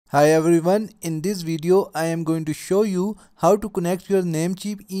Hi everyone, in this video I am going to show you how to connect your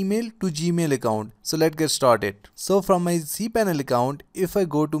Namecheap email to Gmail account. So let's get started. So from my cPanel account, if I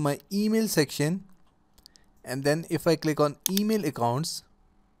go to my email section and then if I click on email accounts,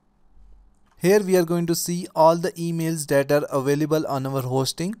 here we are going to see all the emails that are available on our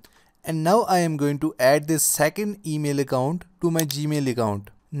hosting. And now I am going to add this second email account to my Gmail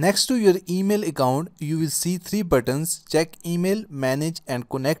account. Next to your email account, you will see three buttons: check email, manage and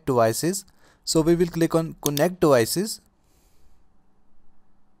connect devices. So we will click on connect devices.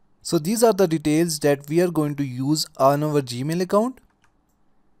 So these are the details that we are going to use on our Gmail account.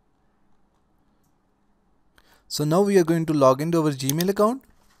 So now we are going to log into our Gmail account.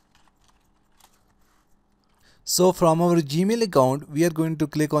 So from our Gmail account, we are going to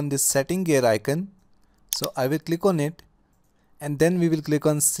click on this setting gear icon. So I will click on it. And then we will click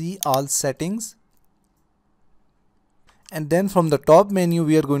on see all settings, and then from the top menu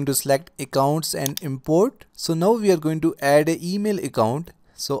we are going to select accounts and import. So now we are going to add an email account.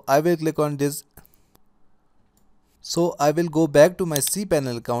 So I will click on this. So I will go back to my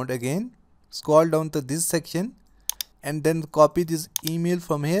cPanel account again, scroll down to this section and then copy this email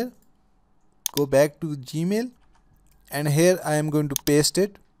from here, go back to Gmail, and here I am going to paste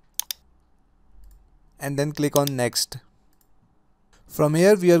it and then click on next. From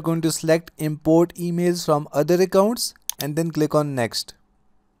here we are going to select import emails from other accounts and then click on next.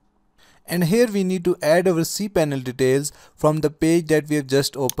 And here we need to add our cPanel details from the page that we have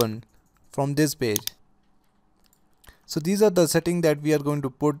just opened, from this page. So these are the settings that we are going to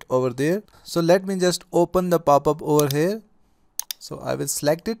put over there. So let me just open the pop-up over here. So I will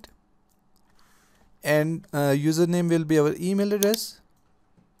select it, and username will be our email address.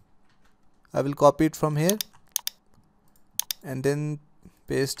 I will copy it from here and then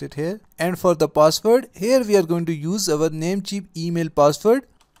paste it here. And for the password, here we are going to use our Namecheap email password.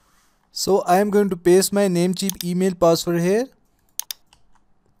 So I am going to paste my Namecheap email password here.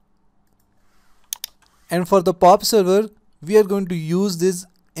 And for the POP server, we are going to use this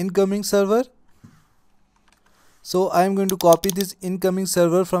incoming server. So I am going to copy this incoming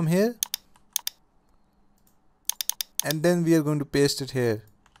server from here and then we are going to paste it here.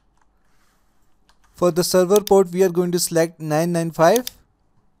 For the server port, we are going to select 995.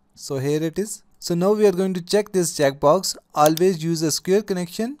 So here it is. So now we are going to check this checkbox, always use a secure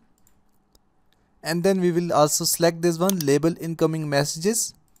connection. And then we will also select this one, label incoming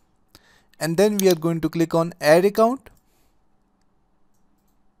messages. And then we are going to click on add account.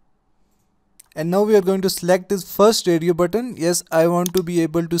 And now we are going to select this first radio button. Yes, I want to be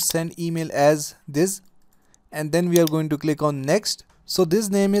able to send email as this. And then we are going to click on next. So this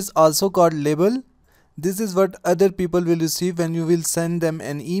name is also called label. This is what other people will receive when you will send them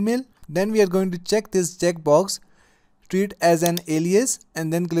an email. Then we are going to check this checkbox, treat as an alias,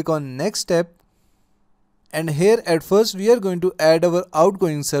 and then click on next step. And here at first we are going to add our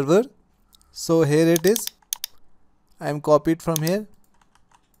outgoing server. So here it is. I am copied from here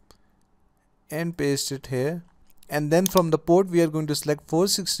and paste it here. And then from the port we are going to select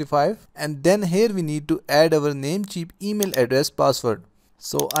 465, and then here we need to add our Namecheap email address password.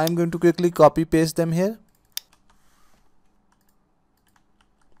 So I am going to quickly copy paste them here.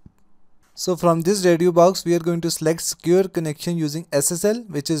 So from this radio box we are going to select secure connection using SSL,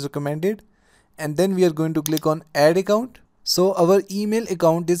 which is recommended, and then we are going to click on add account. So our email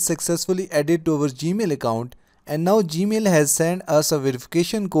account is successfully added to our Gmail account, and now Gmail has sent us a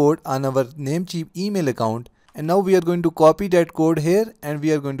verification code on our Namecheap email account, and now we are going to copy that code here and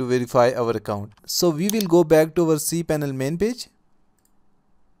we are going to verify our account. So we will go back to our cPanel main page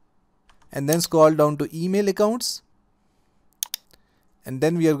and then scroll down to email accounts, and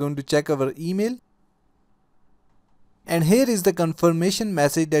then we are going to check our email, and here is the confirmation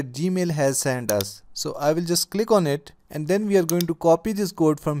message that Gmail has sent us. So I will just click on it, and then we are going to copy this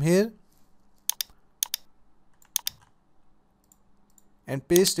code from here and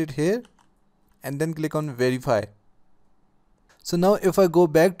paste it here and then click on verify. So now if I go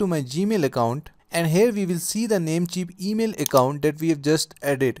back to my Gmail account, and here we will see the Namecheap email account that we have just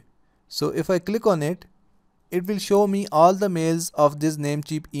added. So if I click on it, it will show me all the mails of this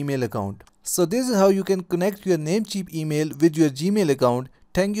Namecheap email account. So this is how you can connect your Namecheap email with your Gmail account.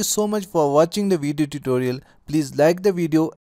 Thank you so much for watching the video tutorial. Please like the video.